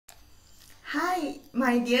Hi,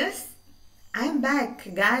 my dears. I am back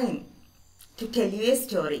again to tell you a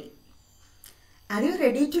story. Are you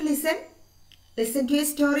ready to listen? Listen to a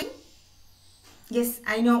story? Yes,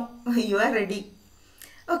 I know you are ready.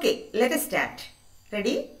 Okay, let us start.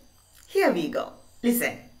 Ready? Here we go.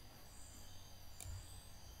 Listen.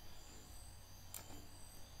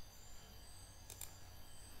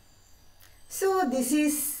 So, this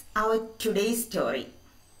is our today's story.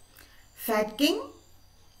 Fat King,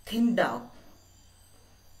 Thin Dog.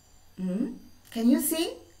 Can you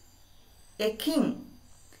see? A king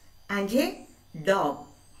and a dog.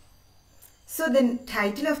 So the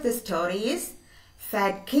title of the story is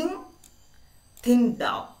Fat King, Thin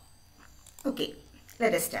Dog. Okay,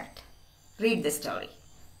 let us start. Read the story.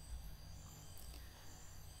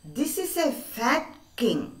 This is a fat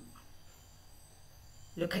king.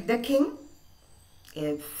 Look at the king.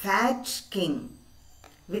 A fat king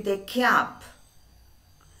with a cap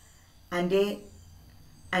and a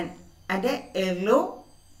yellow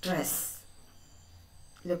dress.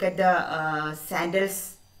 Look at the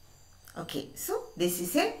sandals. Okay, so this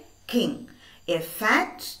is a king, a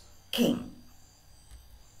fat king.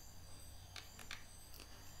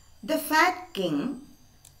 The fat king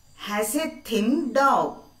has a thin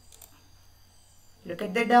dog. Look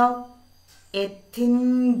at the dog. A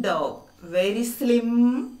thin dog, very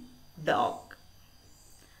slim dog.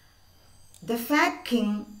 The fat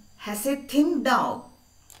king has a thin dog.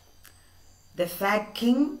 The fat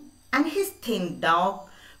king and his thin dog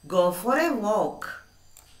go for a walk.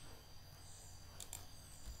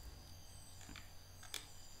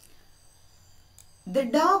 The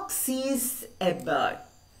dog sees a bird.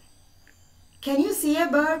 Can you see a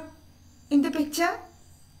bird in the picture?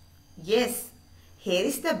 Yes, here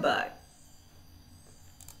is the bird.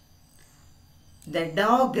 The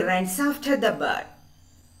dog runs after the bird.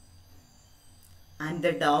 And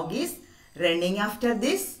the dog is running after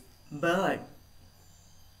this bird.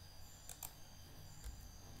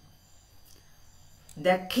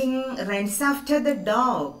 The king runs after the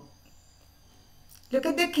dog. Look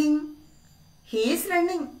at the king. He is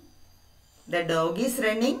running. The dog is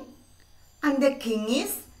running. And the king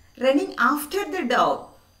is running after the dog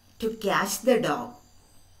to catch the dog.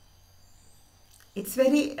 It's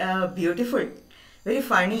very beautiful, very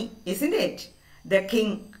funny, isn't it? The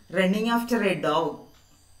king running after a dog.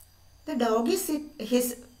 The dog is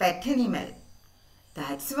his pet animal.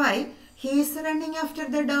 That's why he is running after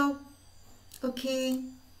the dog. Okay.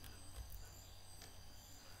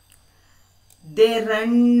 They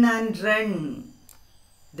run and run.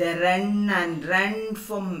 They run and run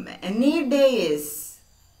for many days.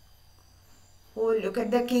 Oh, look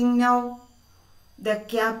at the king now. The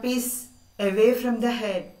cap is away from the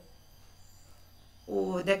head.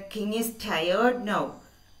 Oh, the king is tired now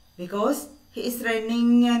because he is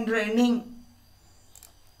running and running.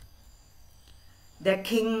 The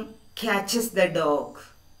king catches the dog.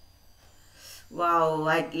 Wow,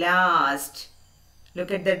 at last.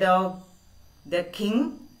 Look at the dog. The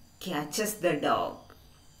king catches the dog.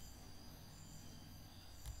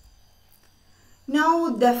 Now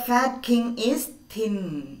the fat king is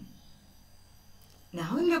thin.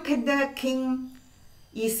 Now look at the king.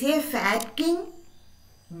 Is he a fat king?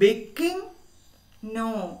 Big king?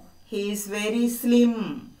 No, he is very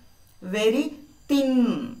slim, very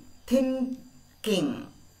thin king.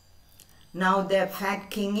 Now the fat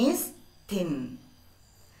king is thin.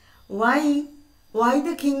 Why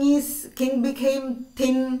the king became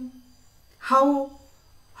thin?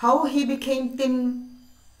 How he became thin?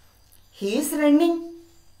 He is running.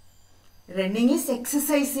 Running is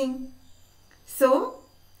exercising. So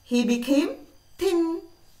he became thin.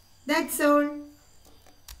 That's all.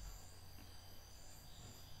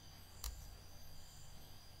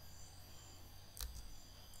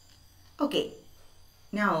 Okay.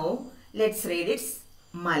 Now let's read its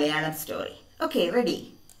Malayalam story. Okay, ready?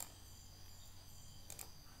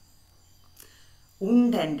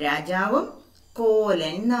 ഉണ്ടൻ രാജാവും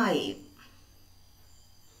കോലൻ നായയും.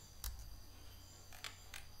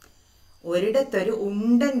 ഒരിടത്തൊരു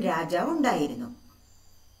ഉണ്ടൻ രാജാവ് ഉണ്ടായിരുന്നു.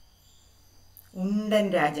 ഉണ്ടൻ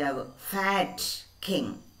രാജാവ്, fat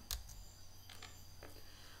king.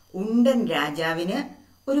 ഉണ്ടൻ രാജാവിന്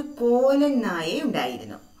ഒരു കോലൻ നായ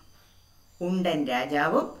ഉണ്ടായിരുന്നു. ഉണ്ടൻ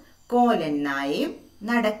രാജാവും കോലൻ നായയും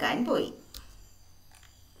നടക്കാൻ പോയി.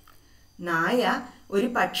 നായ ഒരു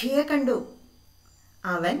പക്ഷിയെ കണ്ടു.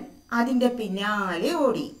 അവൻ അതിൻ്റെ പിന്നാലെ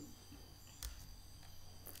ഓടി.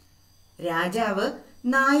 രാജാവ്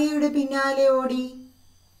നായയുടെ പിന്നാലെ ഓടി.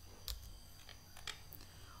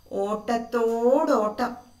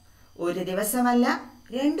 ഓട്ടത്തോടോട്ടം. ഒരു ദിവസമല്ല,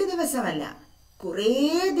 2 ദിവസമല്ല, കുറേ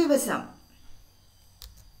ദിവസം.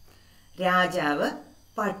 രാജാവ്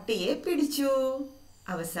പട്ടിയെ പിടിച്ചു.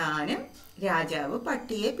 അവസാനം രാജാവ്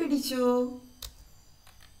പട്ടിയെ പിടിച്ചു.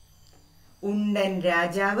 ഉണ്ടൻ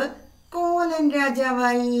രാജാവ് കോലൻ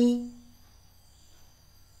രാജാവായി.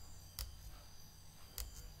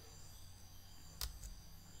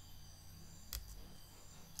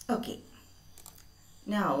 Okay.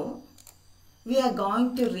 Now we are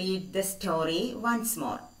going to read the story once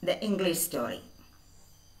more, the English story.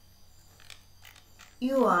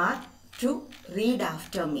 You are to read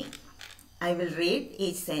after me. I will read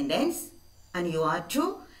each sentence and you are to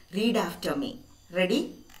read after me. Ready?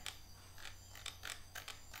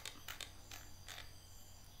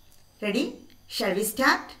 Ready? Shall we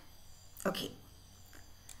start? Okay.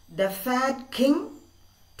 The fat king,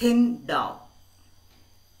 thin dog.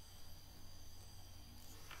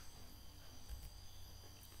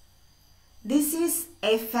 This is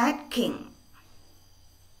a fat king.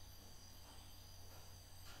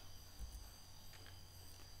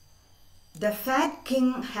 The fat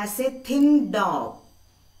king has a thin dog.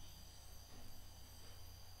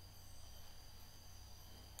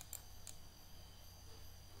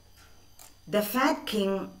 The fat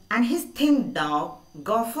king and his thin dog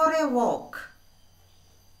go for a walk.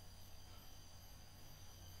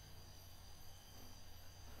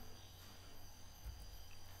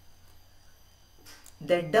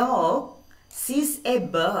 The dog sees a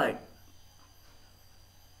bird.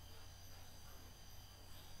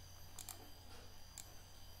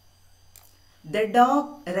 The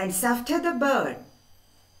dog runs after the bird.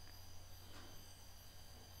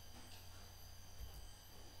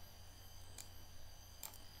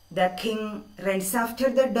 The king runs after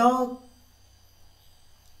the dog.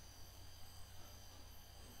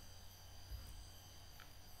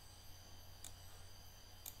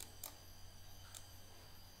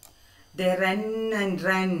 They run and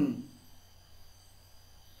run.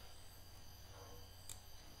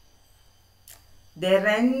 They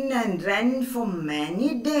run and run for many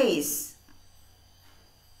days.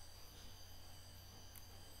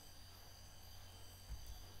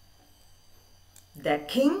 The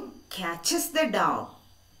king catches the dog.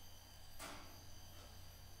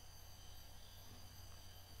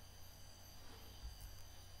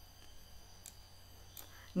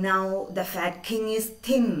 Now the fat king is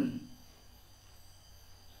thin.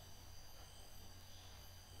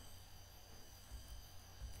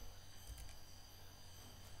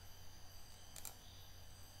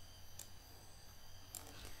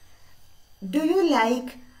 Do you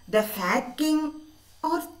like the fat king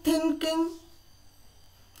or thin king?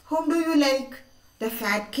 Whom do you like? The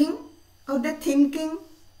fat king or the thin king?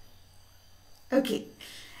 Okay,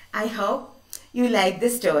 I hope you like the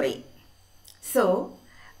story. So,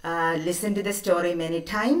 listen to the story many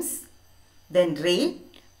times, then read,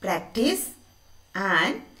 practice,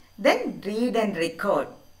 and then read and record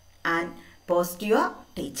and post to your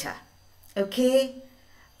teacher. Okay,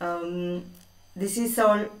 this is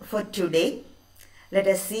all for today. Let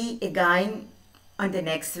us see again on the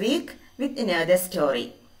next week with another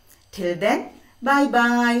story. Till then,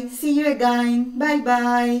 bye-bye. See you again.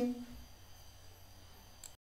 Bye-bye.